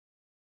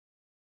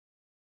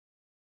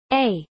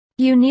A.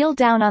 You kneel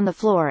down on the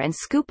floor and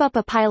scoop up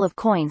a pile of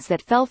coins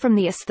that fell from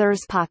the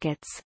Esther's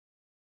pockets.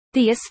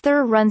 The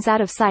Esther runs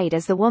out of sight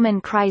as the woman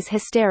cries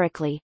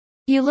hysterically.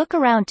 You look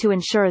around to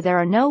ensure there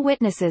are no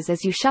witnesses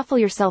as you shuffle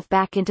yourself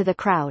back into the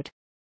crowd.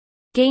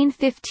 Gain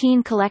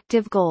 15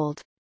 collective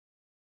gold.